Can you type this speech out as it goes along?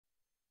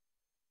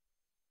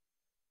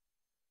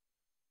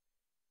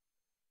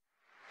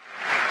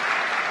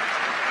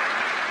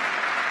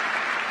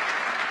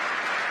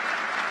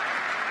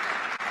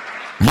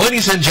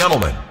Ladies and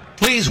gentlemen,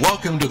 please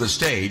welcome to the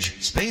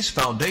stage Space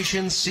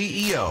Foundation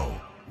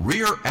CEO,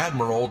 Rear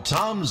Admiral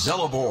Tom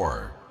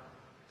Zelibor.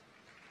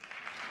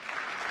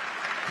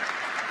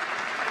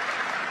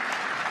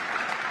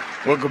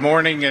 Well, good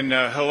morning and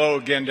hello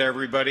again to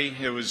everybody.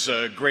 It was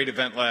a great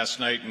event last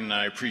night and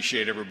I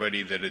appreciate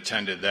everybody that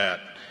attended that.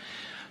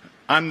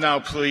 I'm now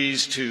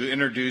pleased to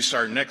introduce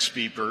our next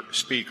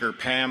speaker,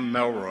 Pam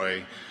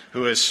Melroy,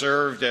 who has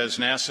served as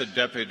NASA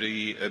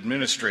Deputy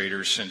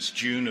Administrator since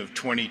June of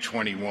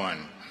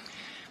 2021.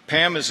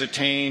 Pam has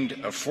attained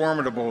a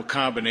formidable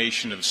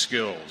combination of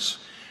skills.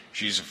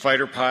 She's a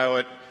fighter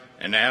pilot,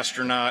 an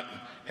astronaut,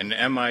 an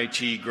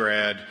MIT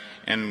grad,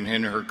 and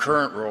in her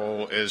current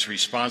role is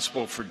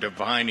responsible for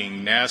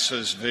defining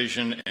NASA's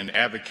vision and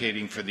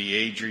advocating for the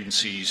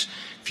agency's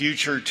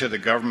future to the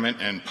government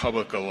and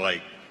public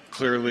alike.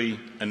 Clearly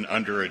an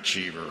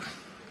underachiever.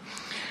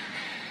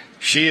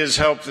 She has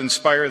helped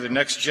inspire the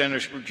next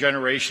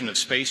generation of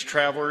space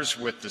travelers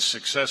with the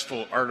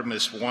successful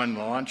Artemis I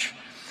launch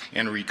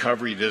and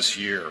recovery this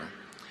year.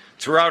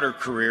 Throughout her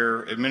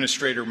career,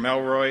 Administrator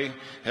Melroy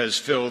has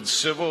filled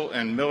civil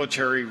and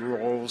military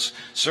roles,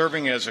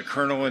 serving as a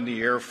colonel in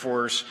the Air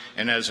Force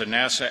and as a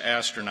NASA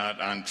astronaut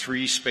on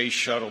 3 space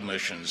shuttle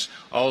missions.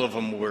 All of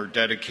them were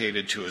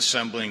dedicated to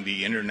assembling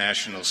the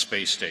International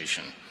Space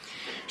Station.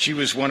 She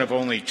was one of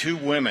only 2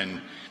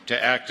 women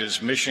to act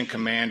as mission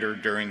commander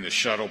during the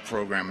shuttle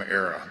program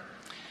era.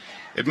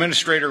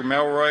 Administrator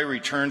Melroy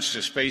returns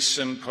to Space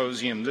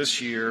Symposium this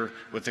year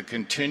with a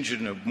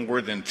contingent of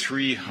more than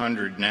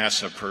 300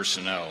 NASA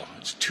personnel.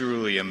 It's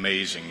truly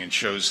amazing and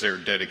shows their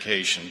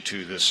dedication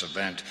to this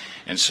event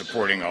and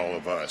supporting all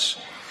of us.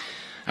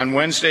 On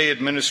Wednesday,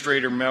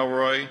 Administrator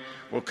Melroy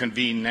will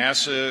convene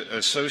NASA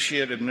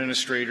Associate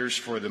Administrators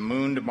for the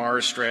Moon to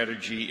Mars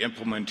Strategy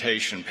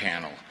Implementation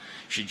Panel.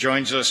 She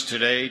joins us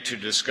today to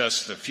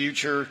discuss the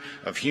future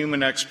of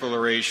human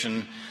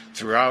exploration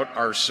throughout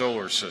our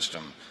solar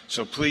system.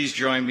 So please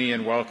join me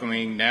in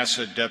welcoming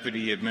NASA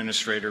Deputy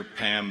Administrator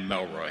Pam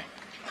Melroy.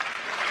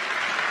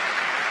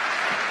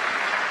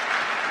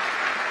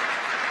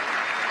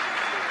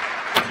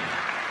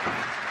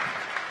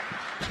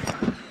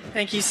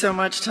 Thank you so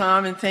much,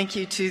 Tom, and thank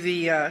you to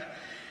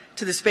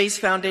the Space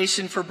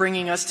Foundation for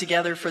bringing us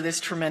together for this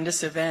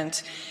tremendous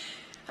event.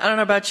 I don't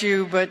know about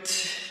you,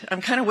 but I'm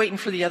kind of waiting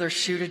for the other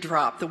shoe to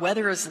drop. The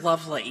weather is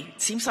lovely.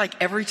 It seems like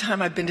every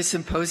time I've been to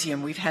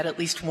Symposium, we've had at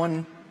least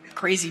one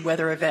crazy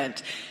weather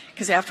event.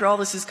 Because after all,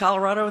 this is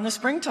Colorado in the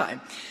springtime.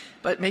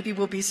 But maybe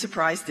we'll be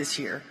surprised this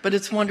year. But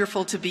it's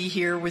wonderful to be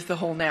here with the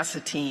whole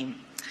NASA team.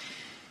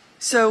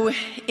 So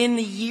in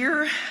the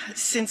year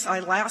since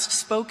I last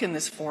spoke in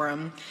this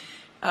forum,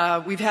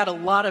 we've had a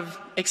lot of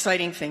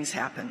exciting things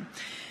happen.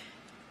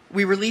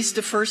 We released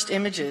the first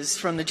images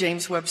from the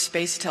James Webb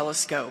Space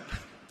Telescope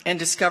and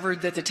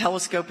discovered that the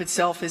telescope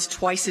itself is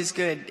twice as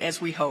good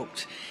as we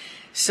hoped.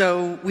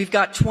 So we've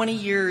got 20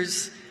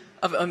 years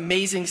of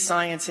amazing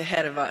science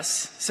ahead of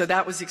us. So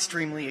that was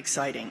extremely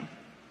exciting.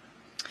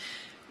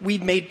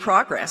 We've made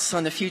progress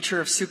on the future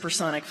of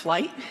supersonic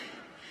flight.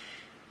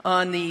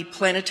 On the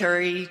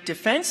planetary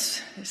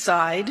defense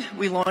side,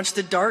 we launched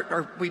the DART,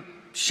 or we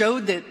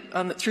showed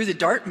that through the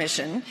DART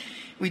mission,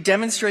 we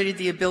demonstrated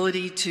the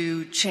ability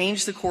to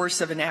change the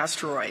course of an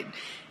asteroid.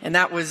 And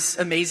that was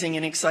amazing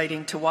and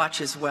exciting to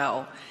watch as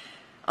well.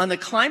 On the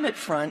climate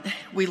front,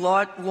 we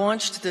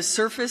launched the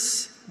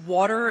Surface,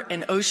 Water,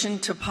 and Ocean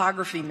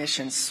Topography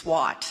mission,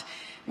 SWOT,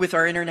 with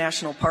our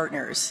international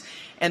partners.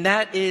 And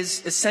that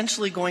is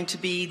essentially going to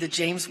be the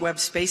James Webb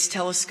Space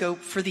Telescope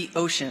for the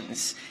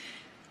oceans.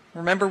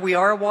 Remember, we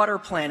are a water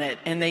planet,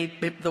 and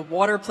the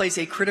water plays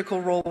a critical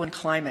role in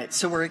climate.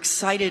 So we're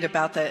excited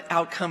about the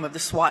outcome of the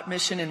SWOT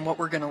mission and what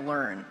we're going to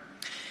learn.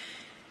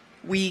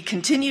 We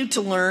continue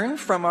to learn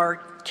from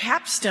our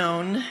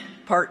capstone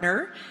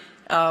partner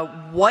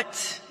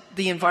what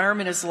the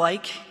environment is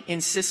like in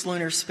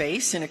cislunar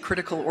space in a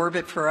critical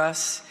orbit for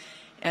us.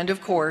 And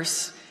of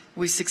course,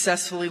 we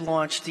successfully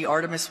launched the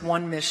Artemis I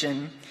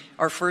mission,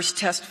 our first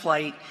test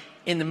flight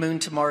in the Moon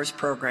to Mars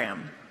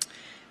program.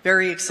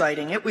 Very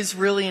exciting. It was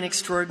really an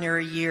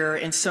extraordinary year,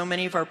 and so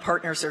many of our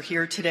partners are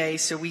here today,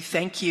 so we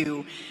thank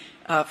you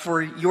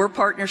for your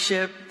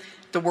partnership,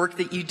 the work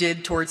that you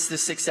did towards the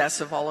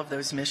success of all of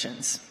those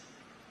missions.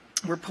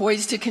 We're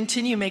poised to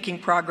continue making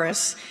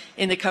progress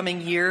in the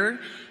coming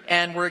year,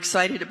 and we're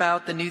excited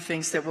about the new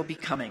things that will be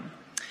coming.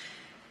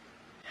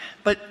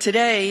 But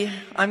today,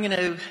 I'm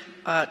going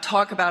to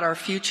talk about our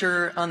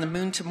future on the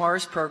Moon to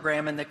Mars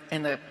program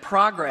and the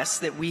progress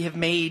that we have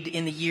made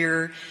in the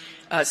year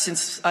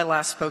since I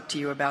last spoke to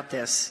you about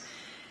this.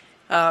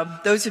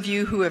 Those of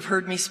you who have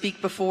heard me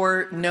speak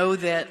before know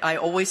that I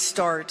always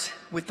start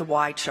with the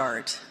why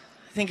chart.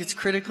 I think it's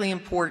critically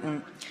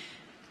important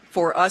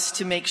for us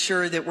to make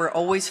sure that we're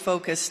always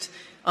focused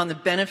on the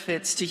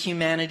benefits to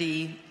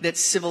humanity that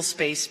civil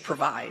space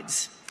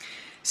provides.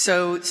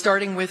 So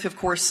starting with, of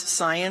course,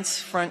 science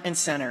front and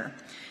center.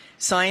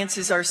 Science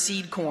is our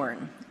seed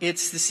corn.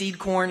 It's the seed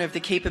corn of the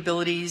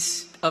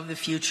capabilities of the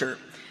future,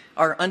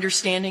 our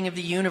understanding of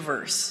the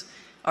universe,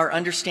 our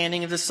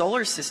understanding of the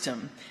solar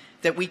system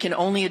that we can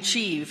only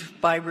achieve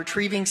by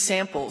retrieving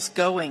samples,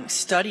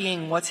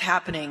 studying what's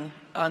happening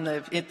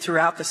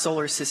throughout the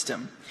solar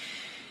system.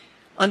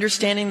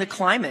 Understanding the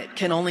climate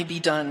can only be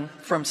done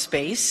from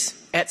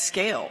space at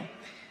scale.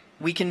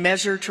 We can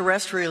measure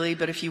terrestrially,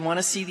 but if you want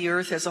to see the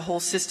Earth as a whole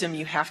system,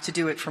 you have to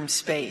do it from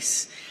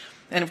space.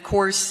 And of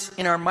course,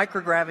 in our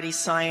microgravity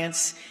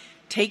science,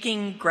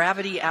 taking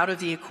gravity out of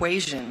the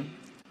equation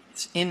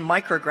in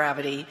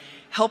microgravity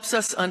helps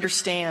us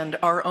understand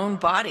our own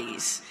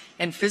bodies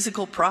and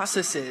physical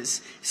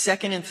processes,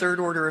 second and third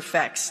order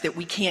effects that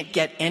we can't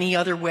get any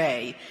other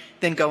way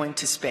than going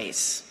to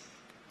space.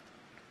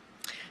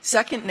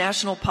 Second,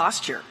 national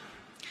posture.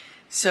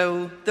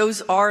 So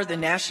those are the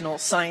national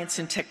science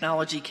and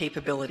technology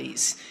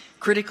capabilities,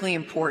 critically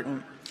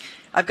important.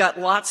 I've got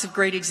lots of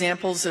great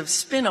examples of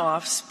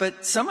spin-offs,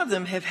 but some of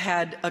them have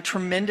had a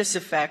tremendous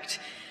effect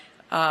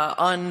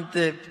on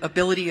the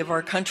ability of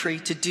our country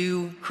to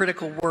do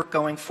critical work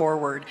going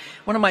forward.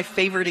 One of my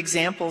favorite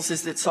examples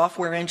is that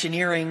software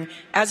engineering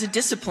as a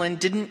discipline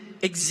didn't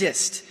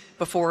exist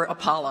before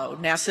Apollo.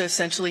 NASA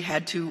essentially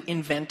had to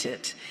invent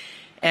it.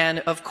 And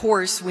of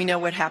course, we know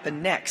what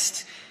happened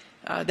next.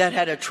 That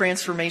had a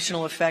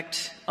transformational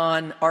effect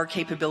on our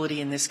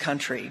capability in this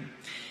country.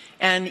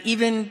 And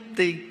even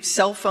the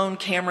cell phone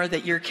camera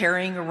that you're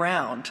carrying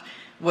around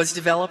was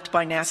developed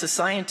by NASA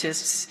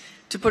scientists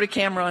to put a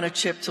camera on a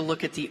chip to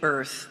look at the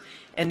Earth.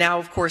 And now,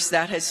 of course,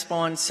 that has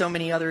spawned so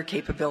many other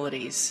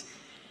capabilities.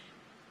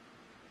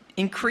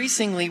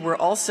 Increasingly, we're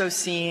also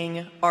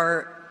seeing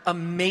our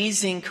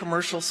amazing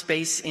commercial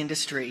space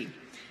industry.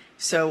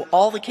 So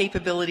all the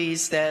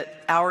capabilities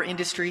that our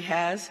industry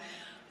has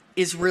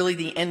is really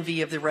the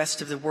envy of the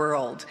rest of the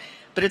world.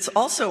 But it's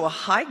also a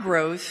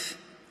high-growth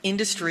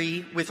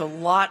industry with a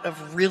lot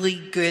of really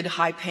good,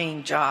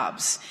 high-paying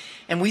jobs.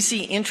 And we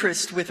see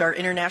interest with our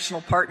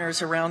international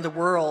partners around the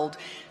world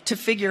to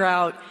figure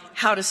out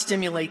how to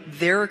stimulate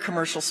their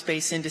commercial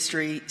space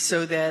industry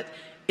so that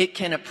it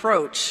can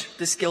approach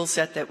the skill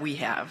set that we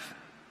have.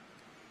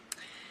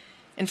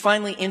 And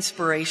finally,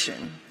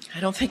 inspiration. I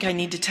don't think I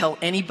need to tell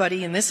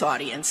anybody in this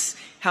audience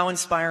how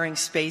inspiring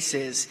space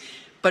is,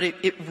 but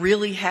it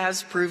really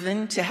has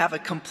proven to have a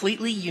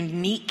completely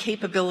unique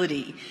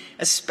capability,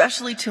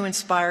 especially to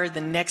inspire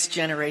the next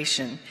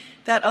generation,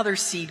 that other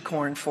seed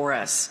corn for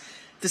us,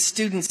 the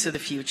students of the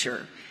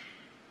future.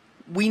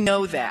 We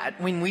know that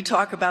when we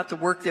talk about the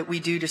work that we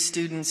do to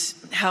students,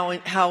 how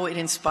it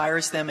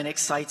inspires them and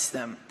excites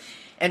them.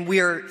 And we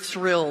are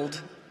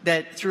thrilled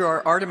that through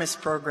our Artemis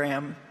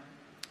program,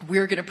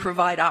 we're going to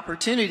provide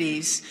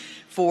opportunities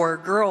for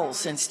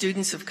girls and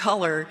students of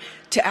color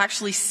to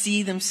actually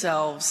see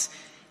themselves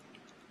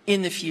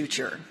in the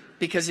future.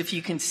 Because if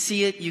you can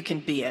see it, you can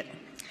be it.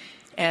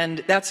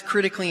 And that's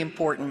critically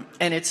important,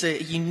 and it's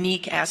a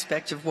unique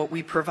aspect of what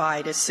we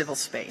provide as civil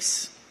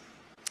space.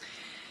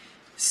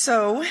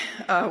 So,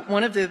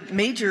 one of the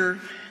major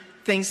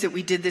things that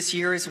we did this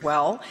year as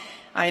well,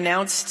 I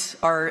announced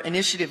our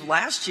initiative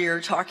last year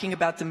talking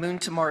about the Moon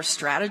to Mars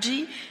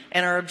strategy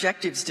and our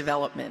objectives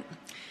development.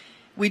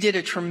 We did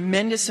a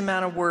tremendous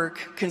amount of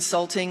work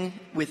consulting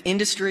with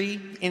industry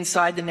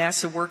inside the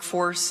NASA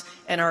workforce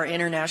and our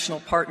international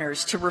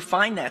partners to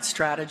refine that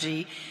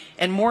strategy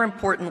and, more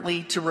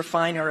importantly, to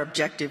refine our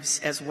objectives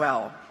as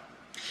well.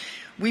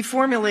 We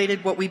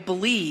formulated what we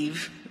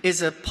believe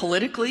is a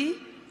politically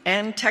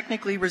and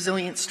technically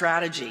resilient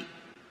strategy,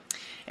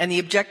 and the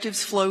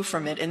objectives flow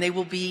from it, and they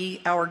will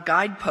be our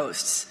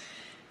guideposts.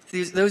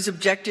 Those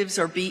objectives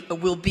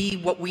will be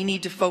what we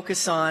need to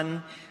focus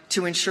on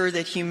to ensure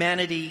that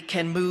humanity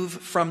can move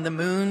from the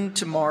Moon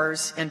to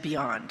Mars and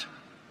beyond.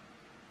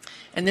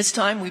 And this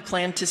time we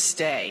plan to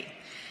stay.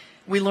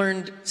 We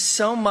learned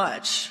so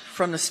much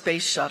from the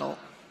space shuttle,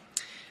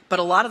 but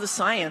a lot of the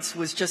science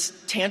was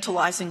just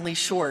tantalizingly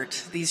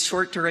short, these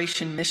short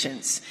duration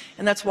missions.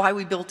 And that's why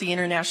we built the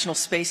International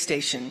Space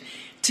Station,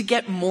 to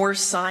get more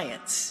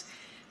science.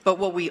 But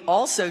what we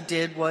also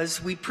did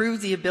was we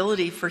proved the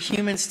ability for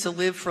humans to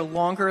live for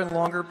longer and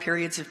longer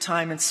periods of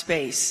time in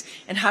space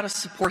and how to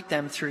support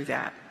them through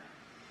that.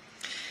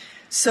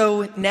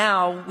 So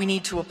now we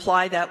need to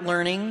apply that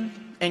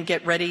learning and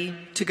get ready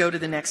to go to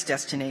the next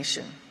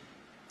destination.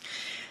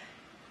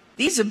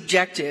 These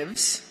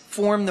objectives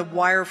form the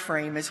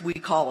wireframe, as we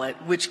call it,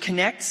 which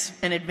connects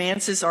and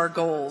advances our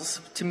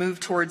goals to move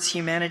towards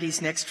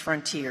humanity's next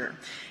frontier.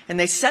 And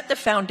they set the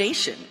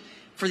foundation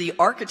for the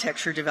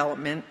architecture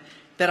development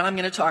that I'm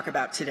going to talk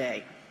about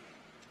today.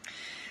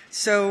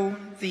 So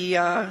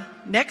the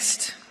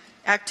next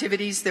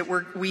activities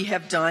that we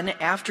have done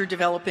after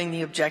developing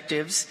the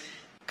objectives: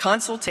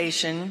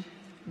 consultation.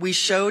 We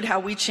showed how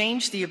we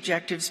changed the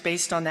objectives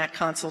based on that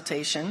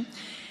consultation.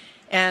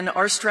 And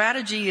our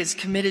strategy is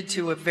committed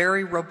to a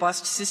very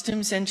robust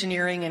systems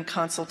engineering and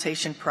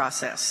consultation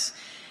process.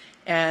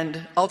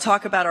 And I'll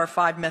talk about our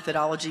 5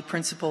 methodology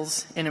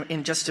principles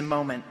in just a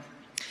moment.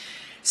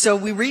 So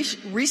we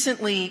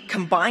recently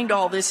combined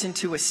all this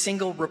into a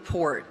single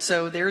report.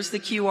 So there's the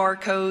QR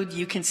code.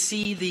 You can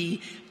see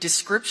the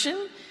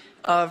description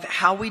of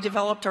how we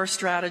developed our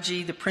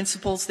strategy, the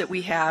principles that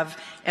we have,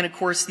 and of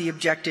course the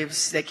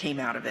objectives that came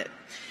out of it.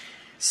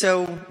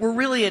 So we're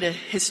really at a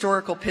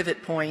historical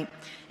pivot point.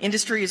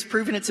 Industry has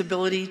proven its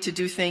ability to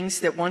do things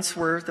that once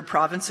were the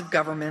province of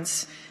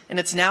governments, and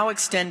it's now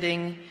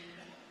extending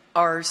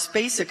our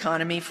space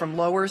economy from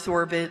low Earth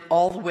orbit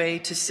all the way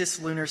to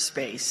cislunar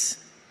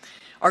space.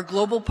 Our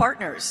global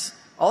partners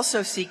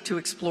also seek to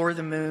explore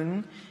the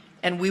moon,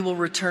 and we will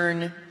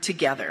return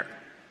together.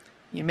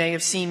 You may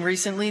have seen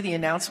recently the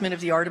announcement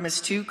of the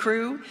Artemis II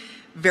crew.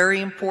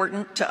 Very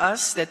important to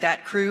us that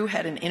that crew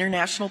had an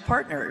international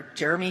partner,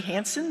 Jeremy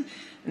Hansen,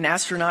 an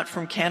astronaut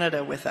from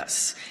Canada with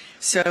us.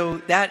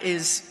 So that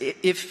is,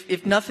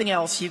 if nothing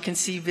else, you can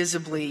see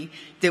visibly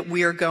that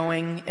we are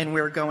going and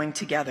we're going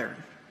together.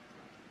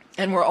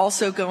 And we're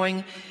also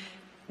going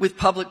with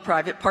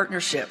public-private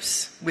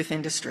partnerships with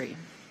industry.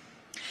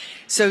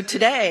 So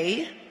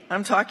today,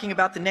 I'm talking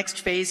about the next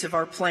phase of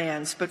our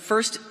plans, but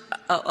first,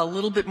 a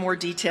little bit more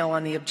detail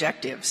on the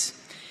objectives.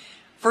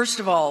 First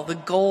of all, the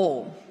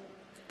goal,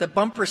 the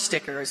bumper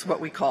sticker is what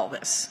we call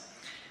this.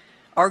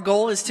 Our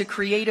goal is to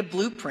create a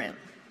blueprint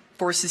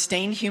for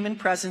sustained human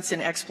presence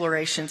and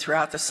exploration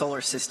throughout the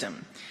solar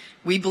system.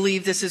 We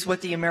believe this is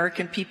what the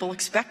American people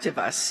expect of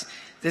us.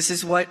 This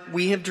is what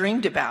we have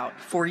dreamed about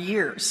for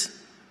years,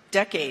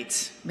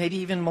 decades, maybe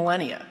even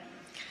millennia.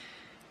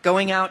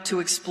 Going out to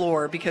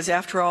explore, because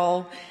after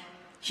all,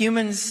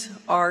 humans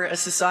are a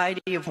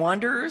society of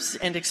wanderers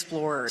and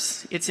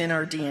explorers. It's in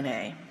our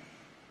DNA.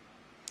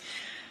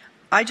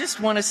 I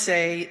just want to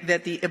say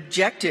that the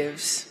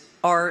objectives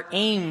are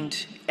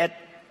aimed at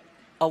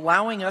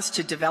allowing us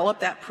to develop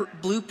that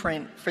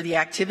blueprint for the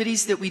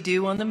activities that we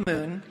do on the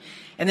moon,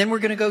 and then we're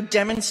going to go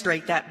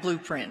demonstrate that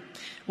blueprint.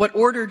 What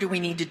order do we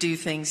need to do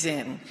things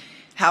in?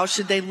 How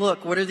should they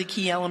look? What are the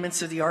key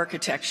elements of the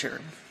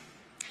architecture?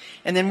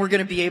 And then we're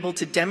going to be able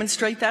to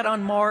demonstrate that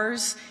on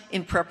Mars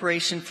in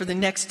preparation for the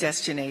next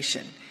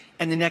destination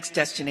and the next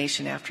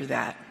destination after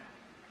that.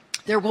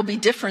 There will be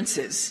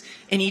differences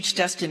in each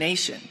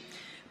destination,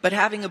 but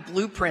having a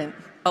blueprint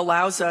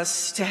allows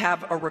us to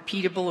have a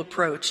repeatable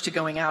approach to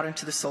going out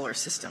into the solar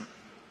system.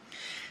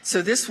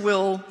 So this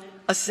will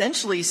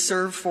essentially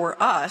serve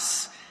for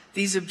us,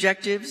 these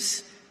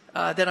objectives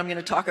that I'm going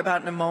to talk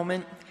about in a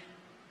moment,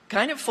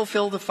 kind of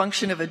fulfill the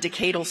function of a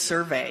decadal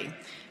survey.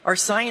 Our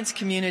science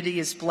community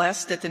is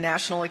blessed that the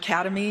National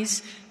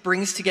Academies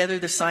brings together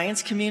the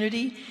science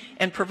community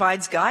and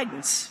provides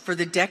guidance for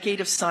the decade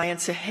of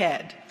science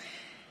ahead.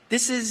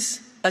 This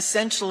is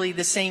essentially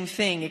the same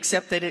thing,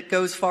 except that it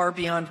goes far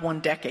beyond one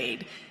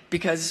decade,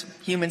 because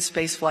human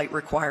spaceflight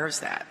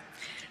requires that.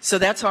 So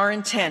that's our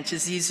intent,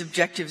 is these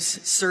objectives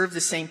serve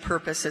the same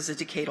purpose as a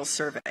decadal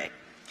survey.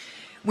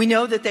 We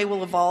know that they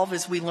will evolve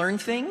as we learn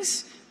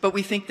things, but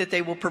we think that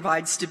they will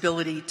provide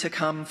stability to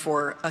come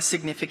for a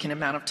significant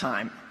amount of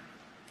time.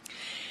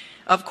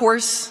 Of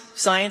course,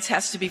 science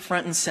has to be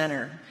front and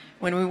center.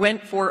 When we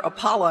went for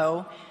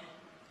Apollo,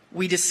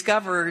 we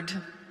discovered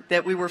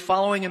that we were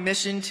following a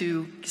mission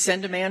to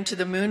send a man to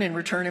the moon and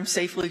return him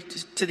safely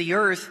to the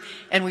Earth,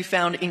 and we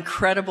found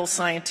incredible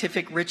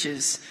scientific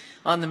riches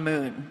on the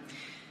moon.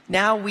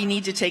 Now we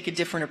need to take a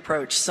different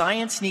approach.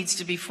 Science needs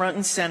to be front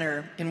and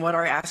center in what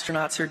our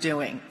astronauts are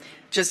doing,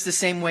 just the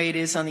same way it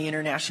is on the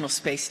International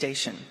Space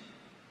Station.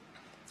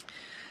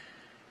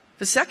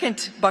 The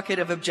second bucket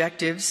of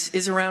objectives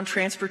is around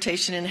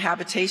transportation and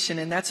habitation,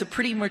 and that's a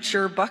pretty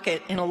mature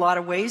bucket in a lot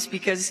of ways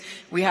because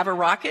we have a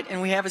rocket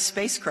and we have a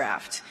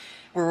spacecraft.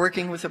 We're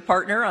working with a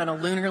partner on a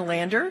lunar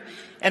lander,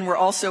 and we're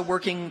also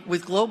working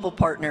with global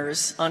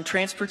partners on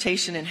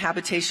transportation and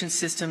habitation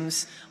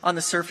systems on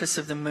the surface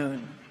of the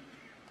moon.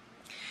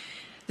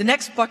 The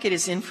next bucket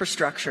is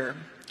infrastructure.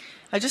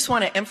 I just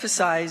want to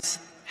emphasize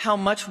how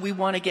much we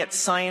want to get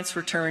science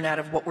return out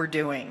of what we're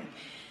doing.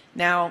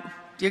 Now,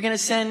 you're going to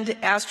send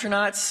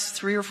astronauts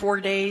 3 or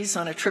 4 days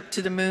on a trip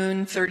to the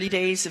moon, 30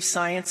 days of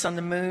science on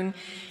the moon,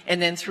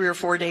 and then 3 or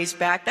 4 days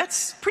back.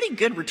 That's pretty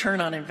good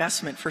return on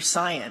investment for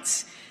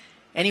science.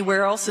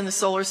 Anywhere else in the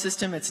solar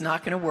system, it's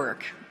not going to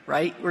work,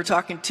 right? We're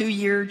talking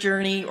 2-year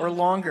journey or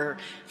longer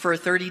for a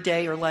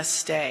 30-day or less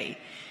stay.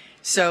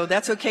 So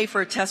that's okay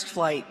for a test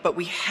flight, but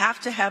we have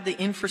to have the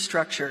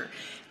infrastructure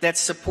that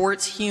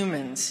supports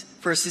humans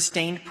for a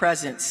sustained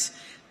presence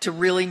to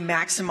really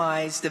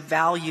maximize the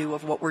value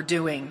of what we're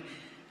doing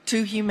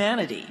to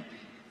humanity.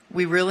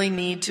 We really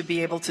need to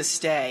be able to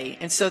stay.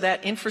 And so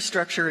that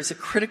infrastructure is a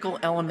critical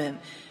element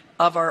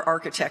of our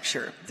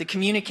architecture. The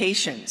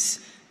communications,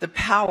 the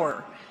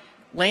power,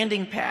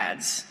 landing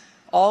pads,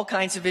 all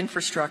kinds of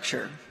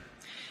infrastructure.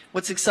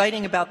 What's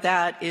exciting about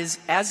that is,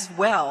 as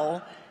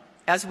well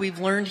as we've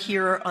learned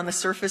here on the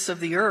surface of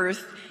the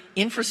Earth,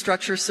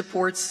 infrastructure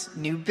supports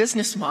new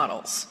business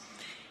models.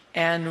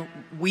 And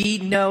we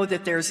know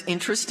that there's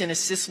interest in a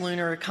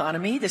cislunar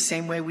economy, the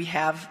same way we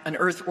have an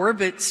Earth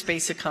orbit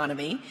space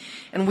economy.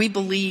 And we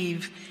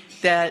believe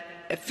that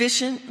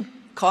efficient,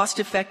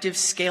 cost-effective,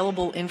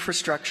 scalable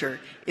infrastructure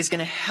is going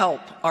to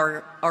help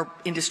our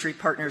industry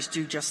partners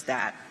do just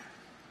that.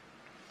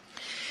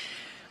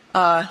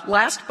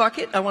 Last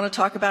bucket I want to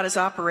talk about is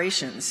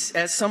operations.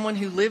 As someone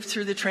who lived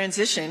through the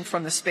transition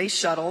from the space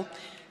shuttle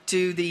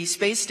to the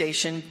space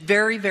station,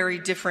 very, very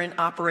different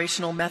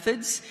operational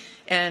methods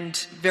and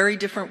very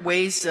different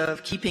ways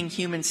of keeping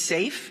humans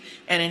safe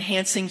and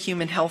enhancing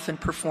human health and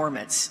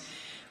performance.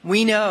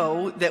 We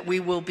know that we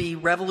will be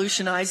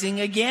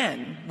revolutionizing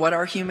again what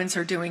our humans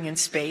are doing in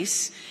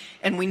space,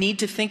 and we need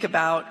to think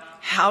about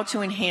how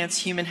to enhance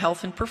human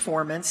health and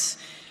performance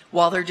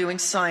while they're doing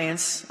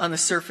science on the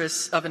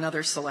surface of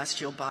another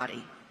celestial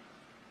body.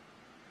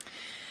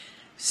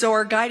 So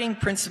our guiding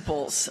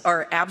principles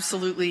are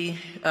absolutely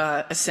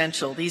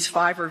essential. These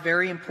 5 are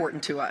very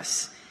important to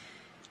us.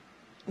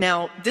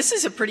 Now, this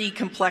is a pretty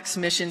complex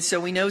mission, so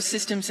we know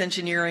systems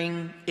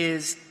engineering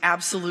is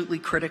absolutely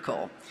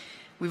critical.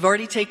 We've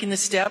already taken the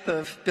step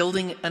of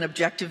building an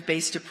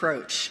objective-based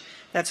approach.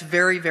 That's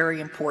very, very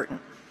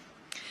important.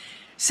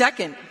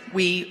 Second,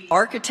 we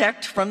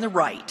architect from the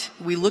right.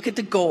 We look at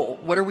the goal.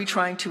 What are we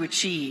trying to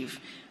achieve?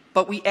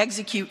 But we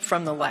execute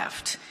from the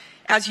left.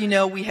 As you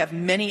know, we have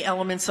many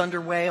elements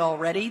underway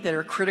already that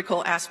are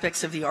critical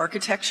aspects of the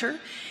architecture.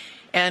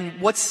 And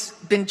what's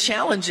been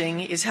challenging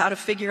is how to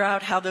figure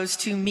out how those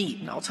two meet.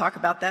 And I'll talk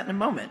about that in a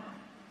moment.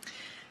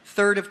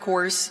 Third, of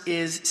course,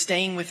 is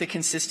staying with a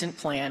consistent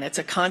plan. It's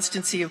a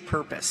constancy of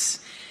purpose.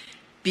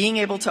 Being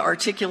able to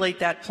articulate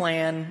that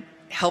plan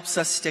helps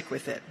us stick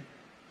with it.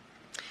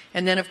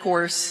 And then, of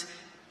course,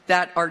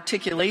 that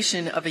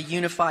articulation of a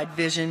unified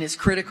vision is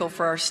critical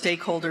for our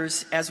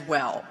stakeholders as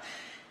well.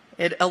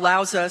 It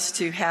allows us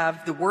to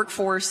have the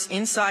workforce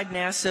inside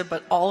NASA,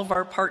 but all of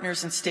our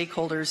partners and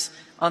stakeholders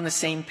on the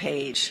same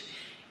page.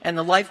 And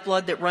the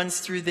lifeblood that runs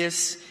through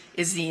this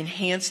is the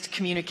enhanced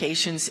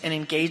communications and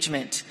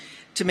engagement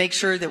to make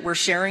sure that we're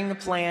sharing the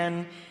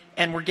plan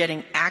and we're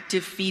getting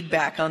active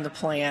feedback on the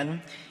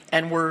plan,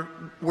 and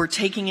we're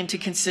taking into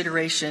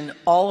consideration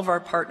all of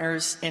our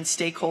partners and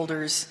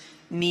stakeholders'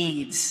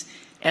 needs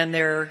and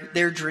their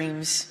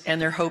dreams and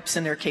their hopes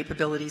and their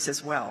capabilities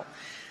as well.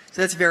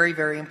 So that's very,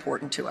 very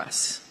important to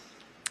us.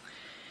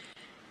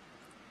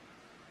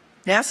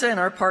 NASA and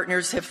our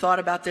partners have thought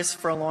about this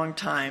for a long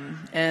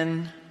time,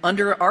 and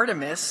under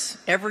Artemis,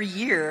 every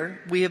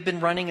year we have been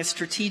running a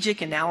strategic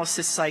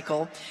analysis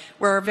cycle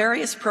where our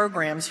various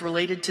programs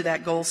related to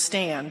that goal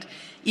stand,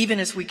 even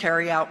as we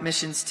carry out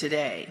missions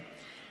today.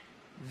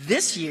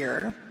 This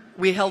year,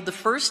 we held the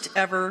first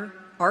ever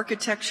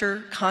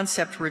architecture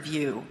concept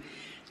review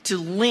to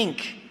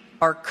link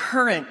our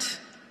current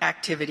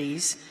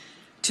activities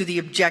to the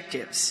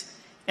objectives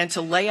and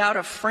to lay out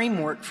a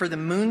framework for the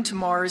Moon to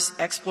Mars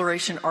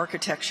exploration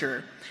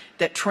architecture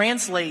that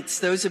translates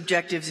those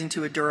objectives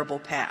into a durable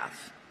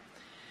path.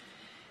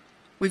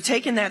 We've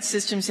taken that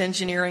systems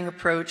engineering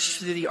approach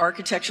through the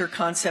architecture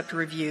concept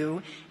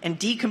review and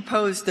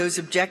decomposed those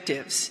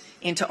objectives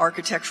into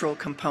architectural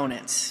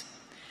components.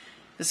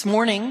 This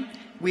morning,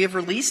 we have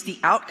released the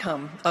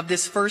outcome of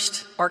this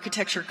first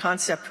architecture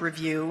concept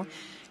review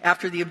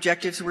after the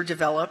objectives were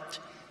developed,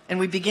 and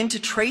we begin to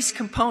trace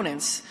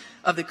components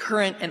of the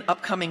current and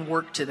upcoming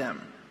work to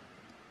them.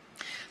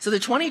 So the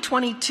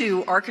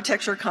 2022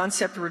 Architecture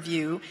Concept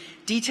Review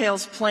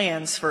details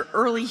plans for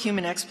early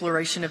human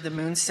exploration of the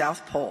Moon's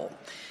South Pole.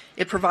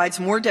 It provides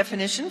more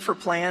definition for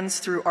plans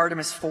through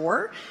Artemis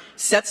 4,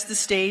 sets the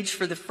stage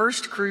for the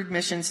first crewed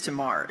missions to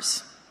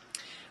Mars.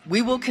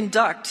 We will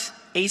conduct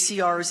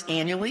ACRs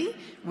annually,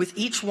 with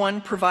each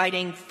one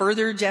providing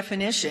further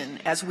definition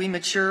as we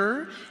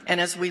mature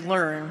and as we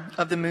learn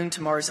of the Moon to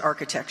Mars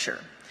architecture.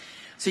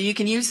 So you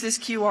can use this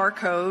QR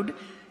code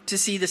to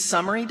see the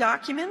summary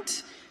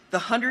document, the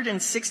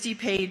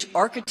 160-page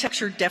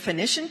architecture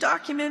definition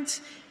document,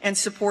 and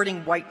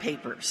supporting white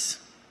papers.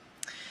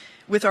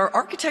 With our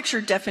architecture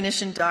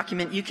definition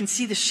document, you can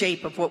see the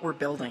shape of what we're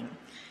building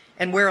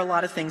and where a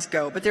lot of things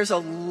go, but there's a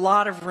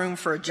lot of room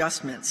for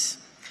adjustments.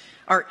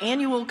 Our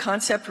annual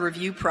concept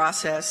review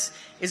process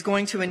is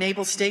going to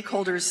enable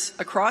stakeholders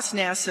across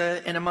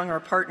NASA and among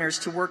our partners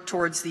to work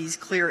towards these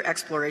clear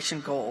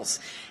exploration goals,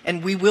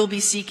 and we will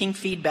be seeking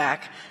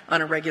feedback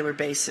on a regular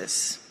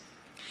basis.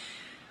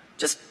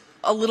 Just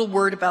a little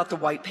word about the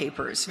white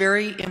papers,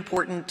 very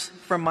important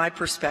from my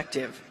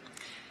perspective.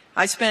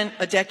 I spent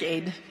a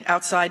decade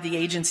outside the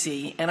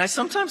agency, and I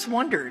sometimes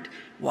wondered,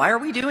 why are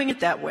we doing it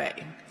that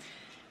way?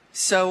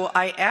 So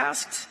I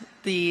asked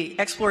the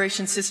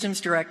Exploration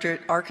Systems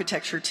Directorate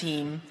architecture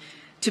team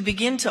to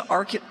begin to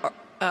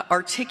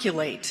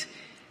articulate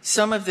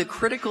some of the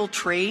critical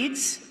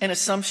trades and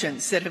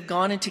assumptions that have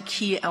gone into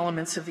key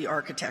elements of the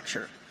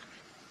architecture.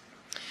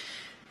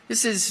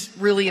 This is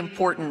really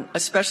important,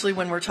 especially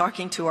when we're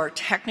talking to our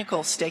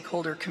technical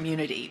stakeholder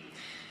community.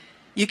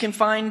 You can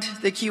find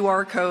the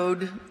QR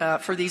code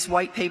for these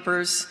white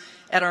papers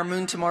at our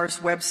Moon to Mars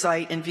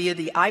website and via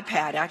the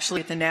iPad, actually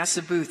at the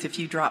NASA booth if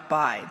you drop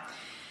by.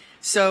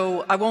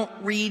 So I won't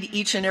read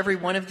each and every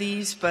one of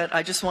these, but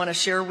I just want to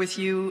share with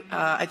you,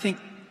 I think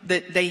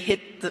that they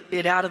hit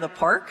it out of the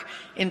park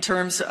in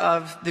terms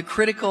of the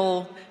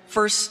critical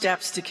first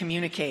steps to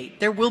communicate.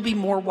 There will be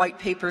more white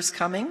papers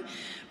coming,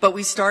 but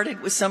we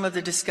started with some of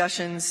the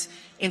discussions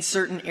in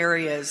certain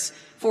areas.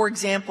 For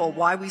example,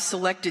 why we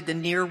selected the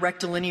near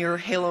rectilinear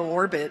halo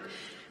orbit,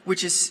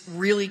 which is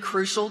really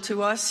crucial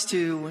to us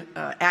to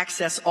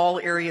access all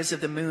areas of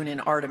the moon in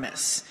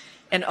Artemis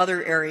and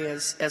other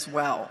areas as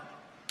well.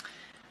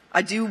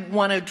 I do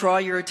want to draw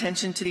your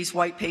attention to these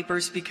white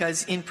papers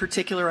because in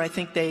particular I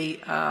think they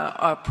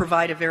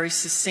provide a very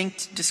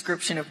succinct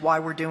description of why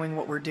we're doing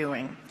what we're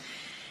doing,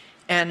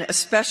 and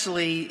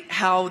especially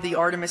how the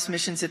Artemis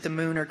missions at the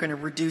moon are going to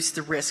reduce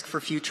the risk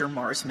for future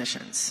Mars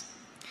missions.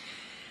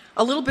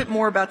 A little bit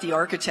more about the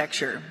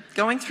architecture.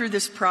 Going through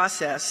this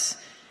process,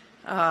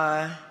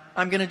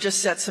 I'm going to just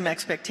set some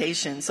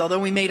expectations. Although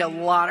we made a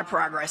lot of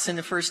progress in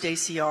the first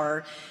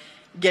ACR,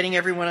 getting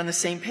everyone on the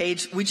same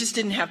page, we just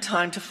didn't have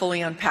time to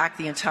fully unpack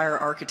the entire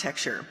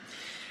architecture.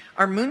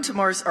 Our Moon to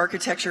Mars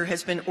architecture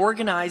has been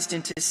organized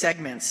into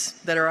segments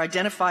that are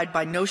identified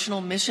by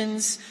notional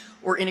missions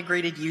or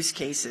integrated use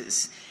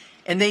cases.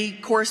 And they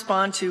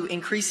correspond to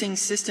increasing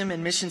system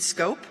and mission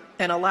scope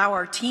and allow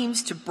our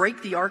teams to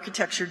break the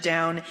architecture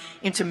down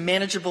into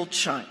manageable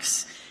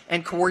chunks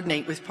and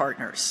coordinate with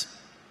partners.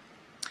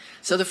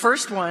 So the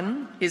first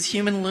one is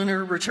human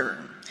lunar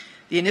return.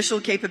 The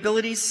initial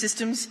capabilities,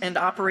 systems, and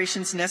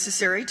operations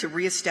necessary to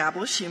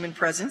reestablish human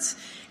presence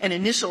and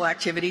initial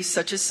activities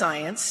such as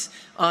science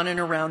on and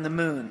around the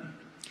moon.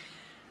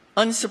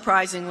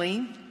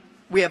 Unsurprisingly,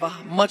 we have a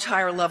much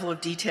higher level of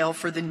detail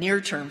for the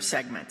near-term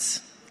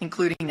segments,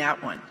 including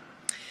that one.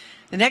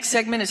 The next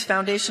segment is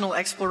foundational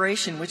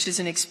exploration, which is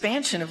an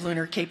expansion of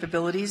lunar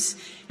capabilities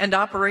and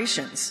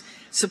operations,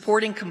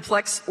 supporting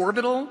complex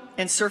orbital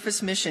and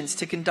surface missions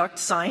to conduct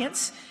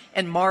science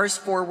and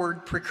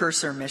Mars-forward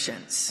precursor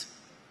missions.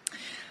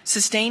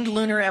 Sustained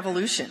lunar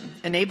evolution,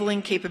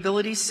 enabling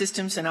capabilities,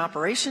 systems, and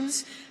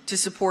operations to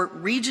support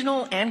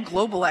regional and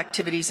global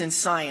activities in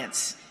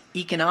science,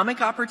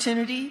 economic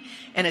opportunity,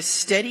 and a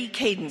steady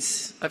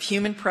cadence of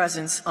human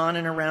presence on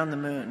and around the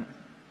moon.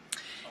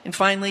 And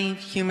finally,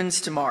 humans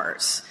to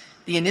Mars.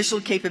 The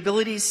initial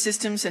capabilities,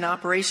 systems, and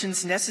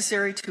operations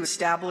necessary to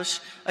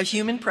establish a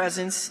human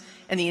presence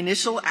and the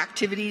initial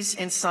activities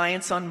and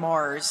science on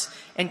Mars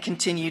and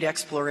continued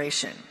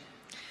exploration.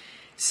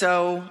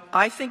 So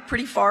I think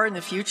pretty far in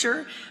the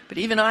future, but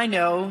even I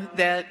know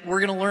that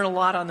we're going to learn a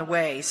lot on the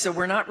way. So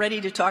we're not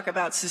ready to talk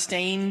about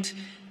sustained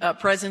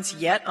presence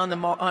yet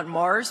on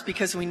Mars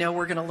because we know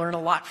we're going to learn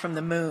a lot from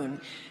the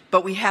moon.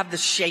 But we have the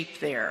shape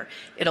there.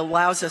 It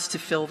allows us to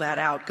fill that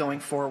out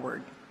going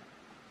forward.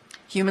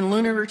 Human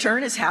lunar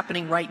return is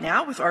happening right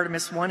now with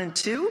Artemis 1 and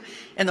 2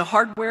 and the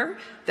hardware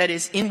that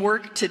is in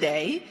work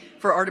today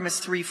for Artemis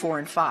 3, 4,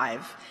 and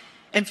 5.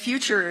 And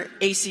future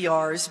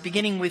ACRs,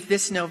 beginning with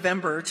this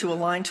November to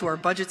align to our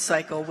budget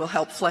cycle, will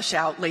help flesh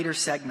out later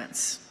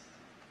segments.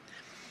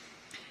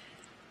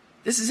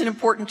 This is an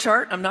important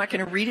chart. I'm not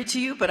going to read it to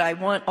you, but I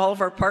want all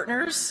of our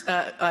partners,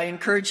 I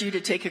encourage you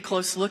to take a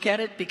close look at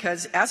it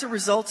because as a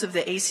result of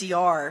the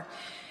ACR,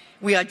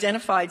 we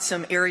identified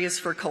some areas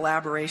for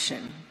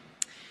collaboration.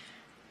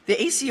 The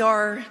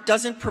ACR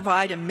doesn't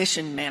provide a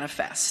mission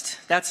manifest.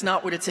 That's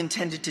not what it's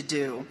intended to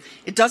do.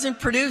 It doesn't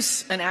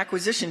produce an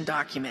acquisition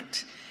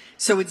document.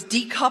 So it's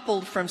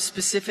decoupled from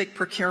specific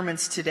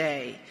procurements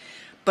today.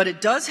 But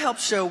it does help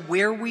show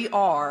where we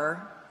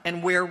are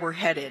and where we're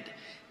headed.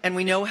 And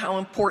we know how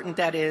important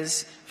that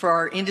is for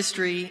our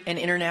industry and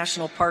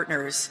international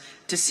partners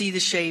to see the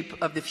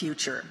shape of the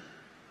future.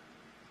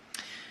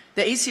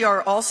 The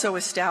ACR also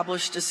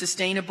established a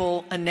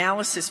sustainable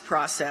analysis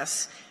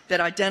process that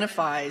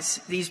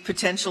identifies these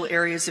potential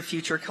areas of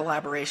future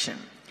collaboration.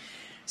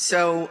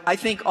 So I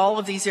think all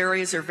of these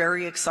areas are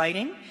very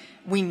exciting.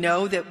 We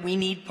know that we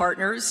need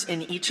partners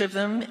in each of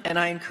them, and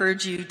I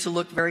encourage you to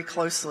look very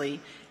closely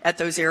at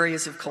those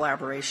areas of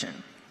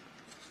collaboration.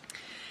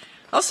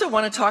 I also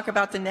want to talk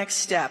about the next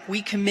step.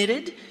 We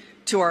committed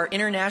to our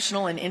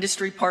international and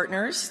industry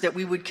partners that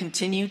we would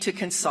continue to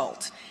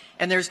consult,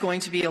 and there's going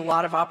to be a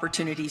lot of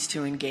opportunities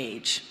to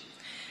engage.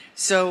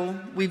 So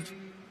we've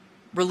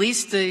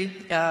released the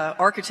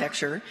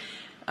architecture,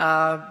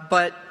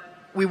 but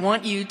we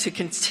want you to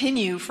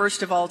continue,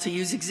 first of all, to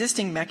use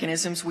existing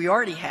mechanisms we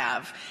already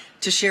have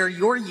to share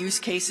your use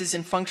cases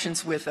and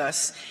functions with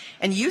us,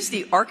 and use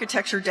the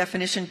architecture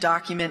definition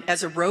document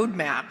as a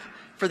roadmap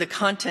for the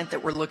content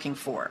that we're looking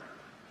for.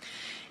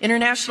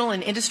 International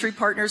and industry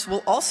partners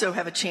will also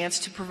have a chance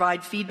to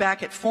provide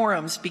feedback at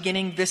forums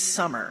beginning this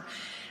summer.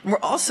 And we're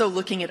also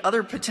looking at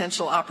other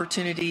potential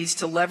opportunities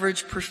to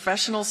leverage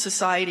professional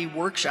society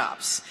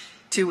workshops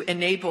to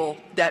enable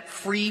that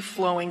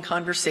free-flowing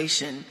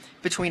conversation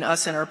between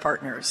us and our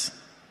partners.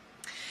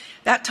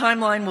 That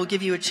timeline will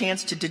give you a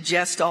chance to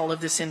digest all of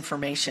this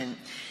information,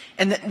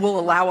 and that will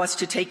allow us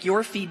to take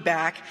your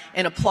feedback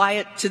and apply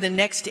it to the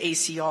next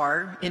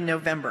ACR in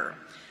November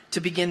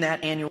to begin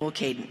that annual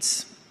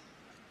cadence.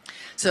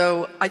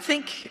 So I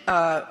think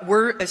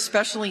we're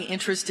especially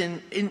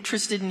interested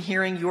in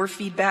hearing your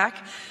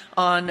feedback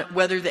on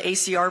whether the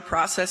ACR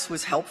process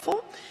was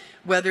helpful,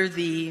 whether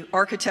the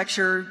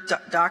architecture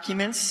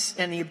documents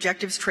and the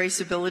objectives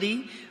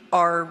traceability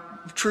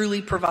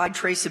truly provide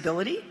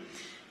traceability,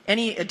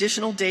 any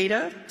additional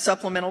data,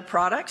 supplemental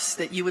products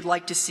that you would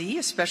like to see,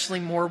 especially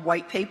more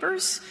white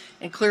papers,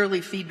 and clearly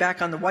feedback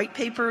on the white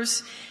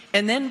papers,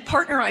 and then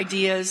partner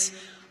ideas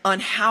on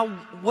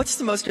what's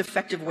the most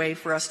effective way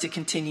for us to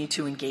continue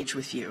to engage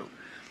with you.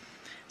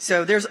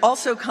 So there's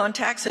also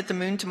contacts at the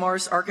Moon to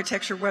Mars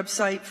Architecture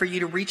website for you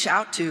to reach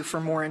out to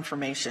for more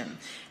information.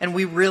 And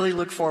we really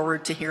look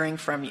forward to hearing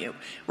from you.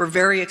 We're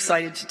very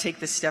excited to take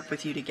this step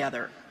with you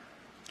together.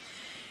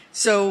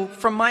 So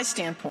from my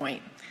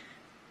standpoint,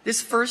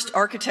 this first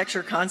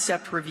architecture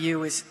concept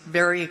review is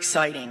very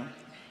exciting.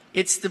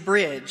 It's the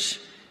bridge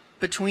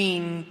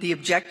between the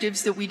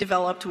objectives that we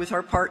developed with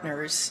our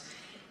partners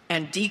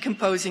and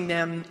decomposing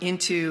them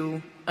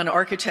into an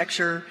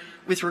architecture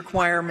with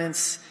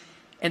requirements,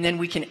 and then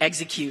we can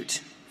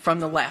execute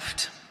from the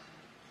left.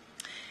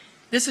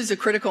 This is a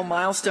critical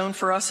milestone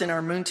for us in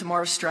our Moon to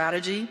Mars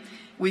strategy.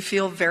 We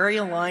feel very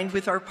aligned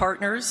with our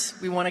partners.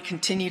 We want to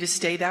continue to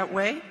stay that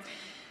way.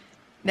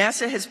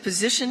 NASA has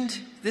positioned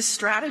this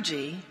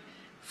strategy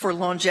for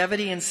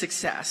longevity and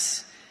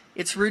success.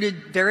 It's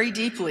rooted very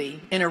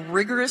deeply in a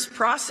rigorous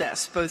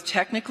process, both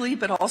technically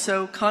but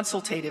also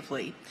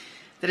consultatively,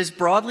 that is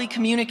broadly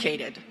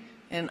communicated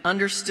and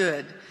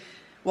understood,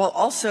 while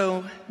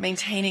also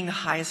maintaining the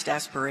highest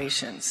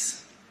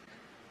aspirations.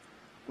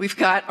 We've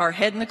got our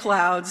head in the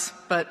clouds,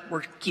 but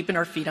we're keeping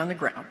our feet on the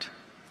ground.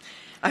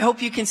 I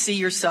hope you can see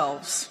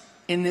yourselves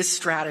in this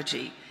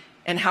strategy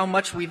and how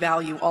much we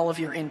value all of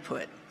your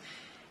input.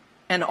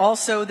 And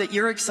also that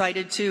you're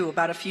excited too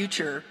about a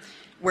future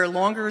where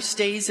longer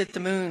stays at the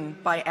moon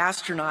by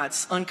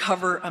astronauts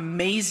uncover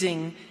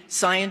amazing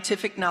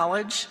scientific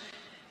knowledge,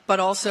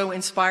 but also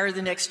inspire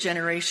the next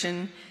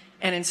generation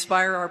and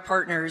inspire our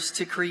partners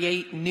to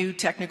create new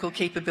technical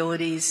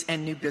capabilities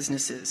and new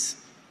businesses.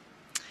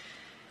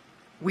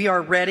 We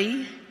are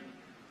ready,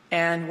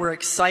 and we're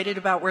excited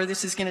about where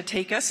this is going to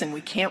take us, and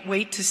we can't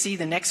wait to see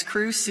the next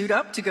crew suit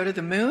up to go to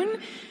the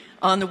moon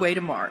on the way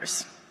to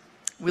Mars.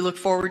 We look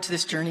forward to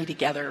this journey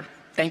together.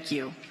 Thank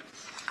you.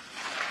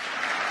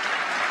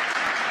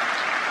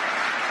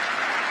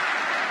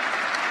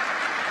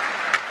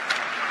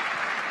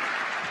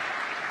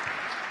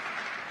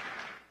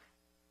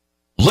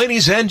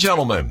 Ladies and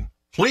gentlemen,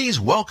 please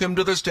welcome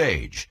to the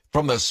stage,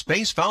 from the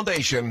Space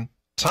Foundation,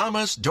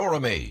 Thomas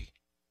Doramy.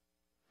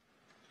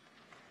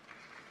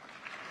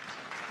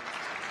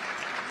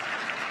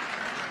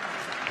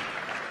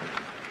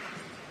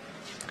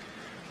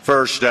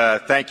 First,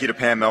 thank you to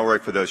Pam Melroy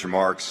for those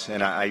remarks,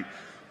 and I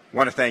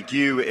want to thank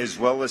you as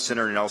well as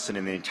Senator Nelson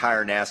and the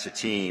entire NASA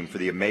team for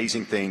the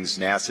amazing things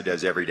NASA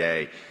does every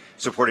day,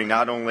 supporting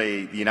not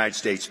only the United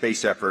States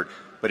space effort,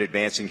 but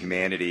advancing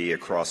humanity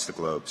across the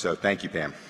globe. So thank you, Pam.